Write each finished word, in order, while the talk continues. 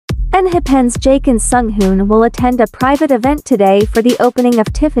ENHYPEN's Jake and Sunghoon will attend a private event today for the opening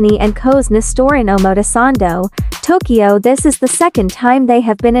of Tiffany & Co.'s new store in Omotesando, Tokyo. This is the second time they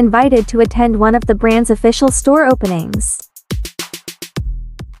have been invited to attend one of the brand's official store openings.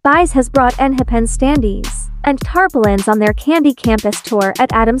 BICE has brought ENHYPEN standees and tarpaulins on their Candy Campus tour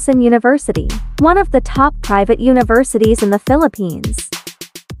at Adamson University, one of the top private universities in the Philippines.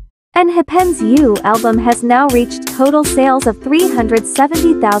 ENHYPEN's U album has now reached total sales of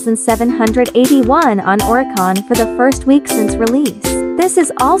 370,781 on Oricon for the first week since release. This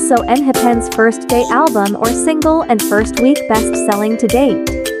is also ENHYPEN's first day album or single and first week best-selling to date.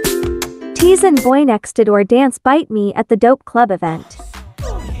 Tease and Boy Next Door Dance Bite Me at the Dope Club event.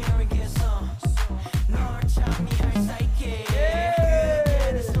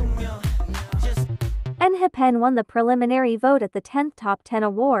 ENHYPEN won the preliminary vote at the 10th Top 10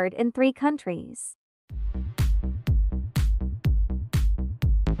 award in 3 countries.